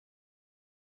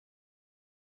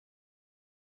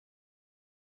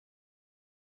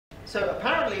So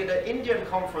apparently at an Indian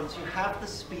conference you have the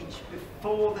speech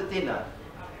before the dinner,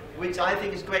 which I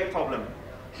think is a great problem,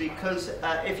 because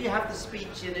if you have the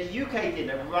speech in a UK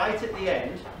dinner right at the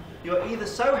end, you're either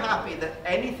so happy that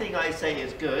anything I say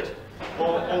is good,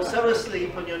 or so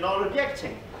asleep and you're not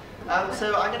objecting.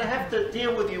 So I'm going to have to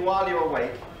deal with you while you're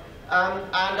awake.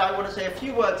 And I want to say a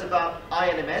few words about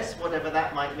INMS, whatever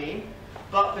that might mean.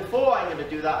 But before I'm going to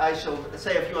do that, I shall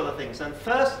say a few other things. And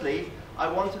firstly, I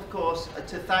want, of course,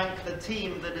 to thank the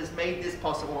team that has made this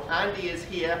possible. Andy is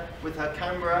here with her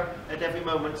camera at every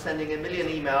moment, sending a million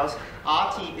emails.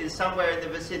 Artie is somewhere in the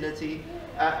vicinity,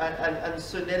 and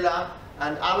Sunila,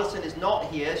 and Alison is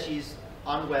not here, she's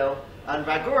unwell, and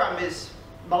Raghuram is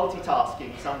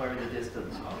multitasking somewhere in the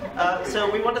distance. So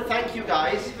we want to thank you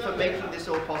guys for making this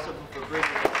all possible, for bringing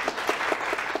it.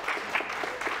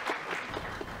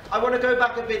 I want to go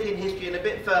back a bit in history and a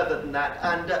bit further than that,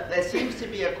 and there seems to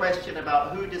be a question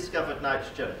about who discovered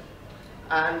nitrogen.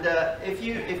 And if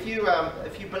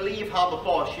you believe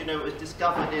Haber-Bosch, you know, it was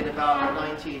discovered in about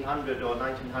 1900 or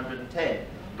 1910.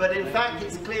 But in fact,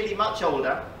 it's clearly much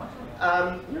older.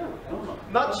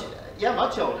 Much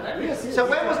older. Yes, so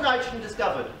when was nitrogen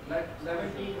discovered?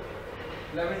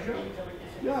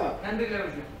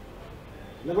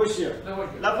 Lavoisier.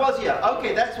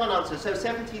 Okay, that's one answer. So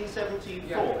 1774.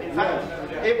 Yeah. In fact,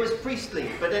 it was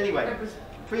Priestley. But anyway,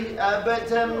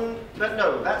 but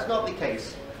no, that's not the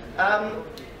case.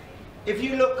 If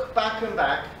you look back and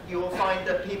back, you will find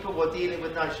that people were dealing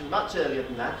with nitrogen much earlier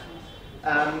than that.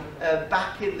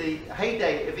 Back in the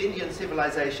heyday of Indian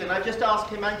civilization, I just asked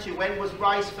Himanshu, when was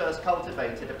rice first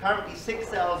cultivated? Apparently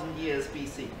 6,000 years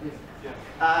BC.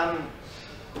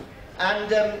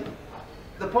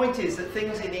 The point is that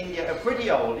things in India are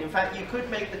pretty old. In fact, you could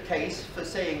make the case for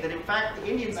saying that in fact the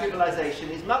Indian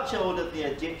civilization is much older than the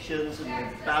Egyptians and the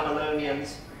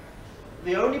Babylonians.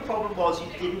 The only problem was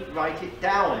you didn't write it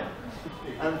down,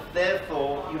 and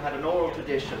therefore you had an oral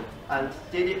tradition. And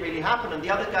did it really happen? And the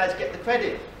other guys get the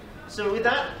credit. So with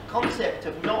that concept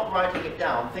of not writing it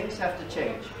down, things have to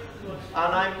change.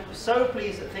 And I'm so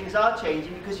pleased that things are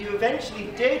changing, because you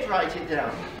eventually did write it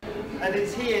down. And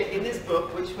it's here in this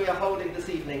book, which we are holding this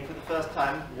evening for the first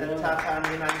time, and Tapan,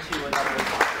 Himanshu and others.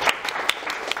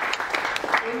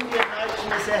 Indian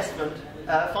Nitrogen Assessment,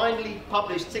 finally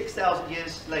published 6,000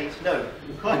 years late. No,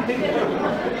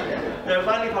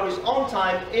 finally published on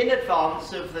time, in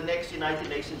advance of the next United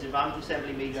Nations Environment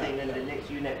Assembly meeting and the next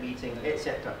UNEP meeting,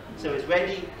 etc. So it's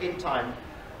ready in time,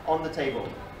 on the table.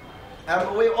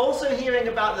 We're also hearing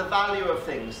about the value of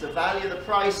things, the value, the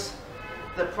price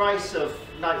of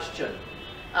nitrogen.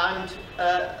 And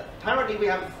apparently we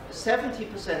have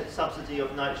 70% subsidy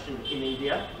of nitrogen in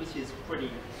India, which is pretty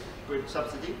good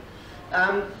subsidy.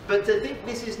 But I think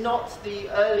this is not the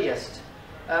earliest.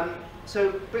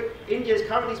 So India is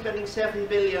currently spending $7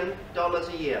 billion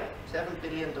a year. $7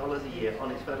 billion a year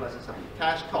on its fertilizer subsidy,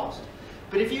 cash cost.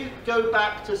 But if you go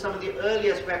back to some of the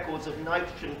earliest records of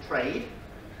nitrogen trade,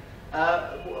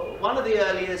 one of the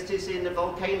earliest is in the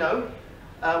volcano,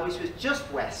 which was just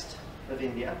west of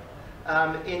India,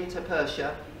 into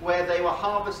Persia, where they were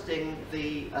harvesting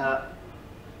the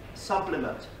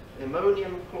sublimate,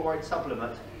 ammonium chloride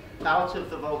sublimate, out of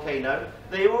the volcano.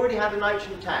 They already had a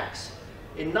nitrogen tax.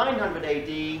 In 900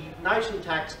 AD, nitrogen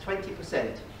tax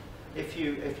 20%, if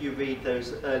you read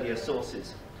those earlier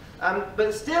sources.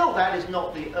 But still, that is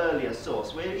not the earliest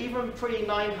source. We're even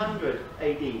pre-900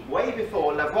 AD, way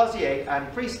before Lavoisier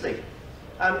and Priestley.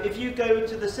 If you go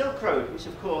to the Silk Road, which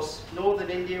of course northern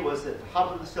India was the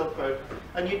hub of the Silk Road,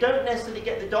 and you don't necessarily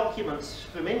get the documents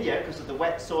from India because of the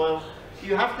wet soil,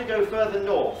 you have to go further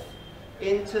north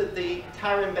into the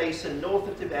Tarim Basin north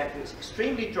of Tibet. It's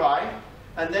extremely dry,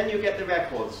 and then you get the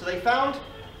records. So they found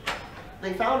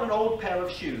an old pair of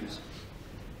shoes.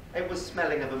 It was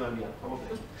smelling of ammonia,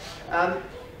 probably.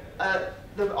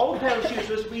 The old pair of shoes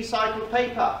was recycled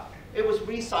paper. It was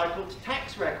recycled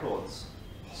tax records.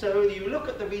 So you look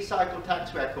at the recycled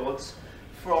tax records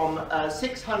from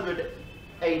 600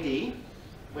 AD,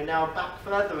 we're now back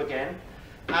further again,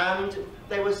 and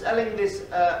they were selling this,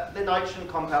 the nitrogen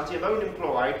compounds, the ammonium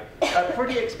chloride,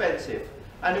 pretty expensive.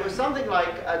 And it was something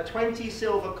like 20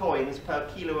 silver coins per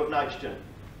kilo of nitrogen.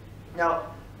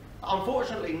 Now,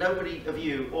 unfortunately, nobody of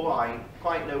you or I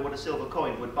quite know what a silver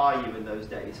coin would buy you in those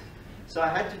days. So I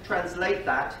had to translate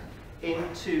that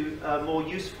into a more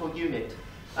useful unit.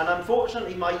 And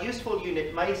unfortunately, my useful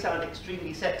unit may sound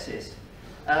extremely sexist,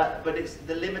 but it's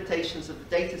the limitations of the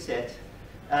data set,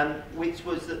 which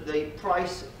was that the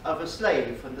price of a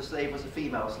slave, and the slave was a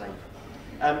female slave.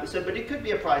 But it could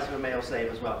be a price of a male slave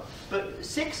as well. But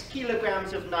 6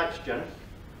 kilograms of nitrogen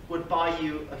would buy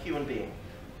you a human being.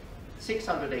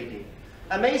 600 AD.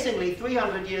 Amazingly,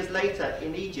 300 years later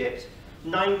in Egypt,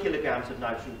 9 kilograms of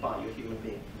nitrogen per your human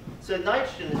being. So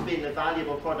nitrogen has been a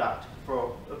valuable product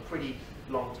for a pretty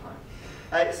long time.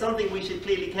 It's something we should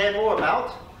clearly care more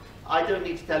about. I don't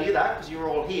need to tell you that because you're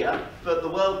all here, but the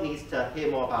world needs to hear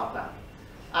more about that.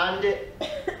 And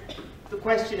the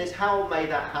question is, how may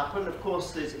that happen? Of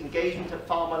course, there's engagement at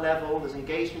farmer level, there's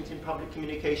engagement in public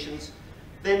communications.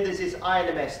 Then there's this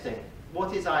INMS thing.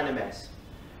 What is INMS?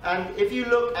 And if you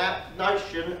look at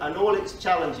nitrogen and all its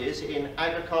challenges in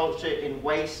agriculture, in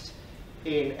waste,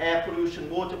 in air pollution,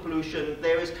 water pollution,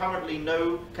 there is currently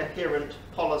no coherent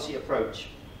policy approach.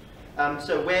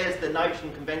 So where's the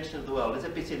Nitrogen Convention of the world? There's a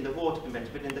bit in the Water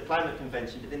Convention, a bit in the Climate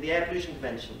Convention, a bit in the Air Pollution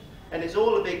Convention. And it's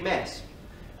all a big mess.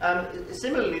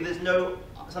 Similarly, there's no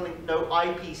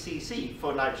IPCC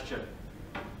for nitrogen.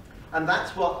 And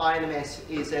that's what INMS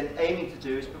is aiming to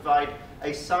do, is provide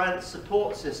a science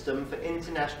support system for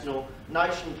international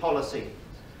nitrogen policy.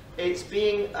 It's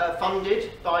being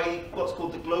funded by what's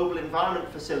called the Global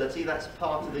Environment Facility. That's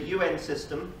part of the UN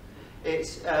system.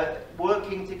 It's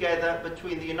working together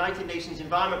between the United Nations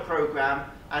Environment Programme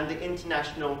and the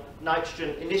International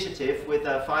Nitrogen Initiative, with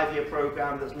a 5-year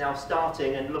programme that's now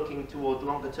starting and looking toward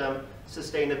longer-term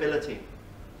sustainability.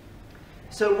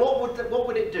 So what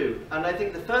would it do? And I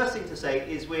think the first thing to say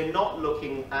is we're not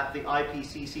looking at the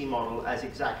IPCC model as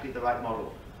exactly the right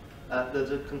model.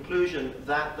 There's a conclusion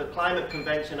that the Climate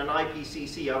Convention and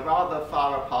IPCC are rather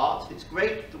far apart. It's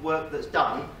great the work that's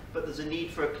done, but there's a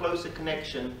need for a closer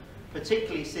connection,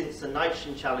 particularly since the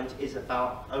nitrogen challenge is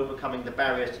about overcoming the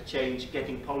barriers to change,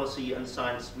 getting policy and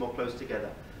science more close together.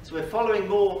 So we're following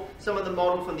more some of the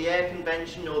model from the Air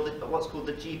Convention, or what's called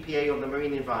the GPA on the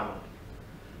marine environment.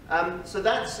 So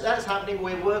that's happening.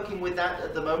 We're working with that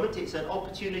at the moment. It's an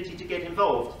opportunity to get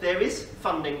involved. There is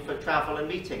funding for travel and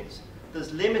meetings.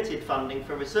 There's limited funding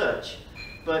for research.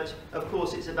 But of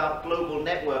course, it's about global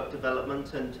network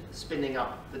development and spinning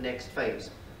up the next phase.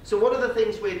 So what are the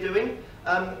things we're doing?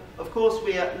 Of course,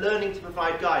 we are learning to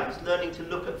provide guidance, learning to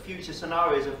look at future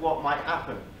scenarios of what might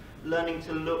happen, learning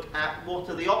to look at what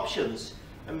are the options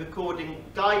and recording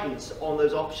guidance on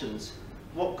those options,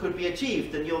 what could be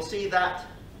achieved. And you'll see that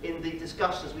in the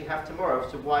discussions we have tomorrow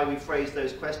as to why we phrase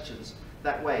those questions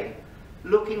that way.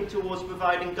 Looking towards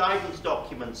providing guidance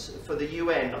documents for the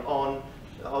UN on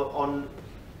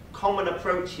common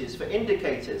approaches for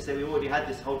indicators. So we already had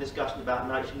this whole discussion about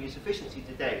nitrogen use efficiency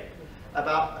today,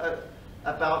 about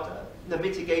the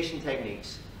mitigation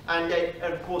techniques, and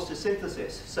of course the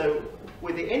synthesis. So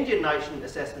with the Indian nitrogen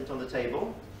assessment on the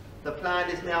table, the plan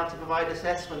is now to provide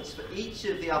assessments for each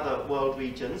of the other world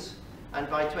regions, and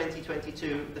by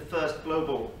 2022 the first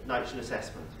global nitrogen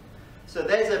assessment. So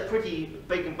there's a pretty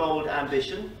big and bold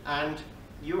ambition, and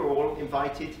you're all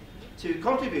invited to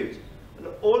contribute. And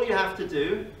all you have to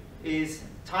do is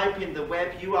type in the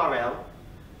web URL,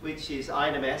 which is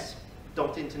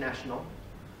inms.international.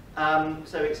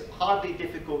 So it's hardly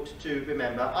difficult to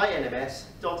remember,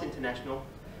 inms.international,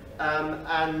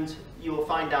 and you will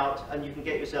find out, and you can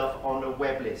get yourself on a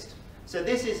web list. So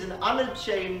this is an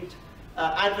unashamed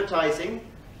advertising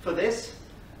for this.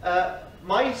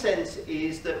 My sense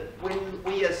is that when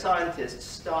we as scientists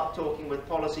start talking with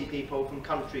policy people from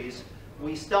countries,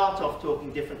 we start off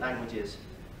talking different languages.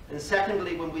 And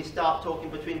secondly, when we start talking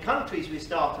between countries, we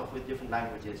start off with different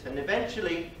languages. And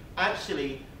eventually,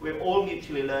 actually, we're all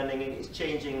mutually learning, and it's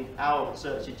changing our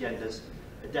research agendas,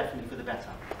 definitely for the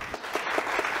better.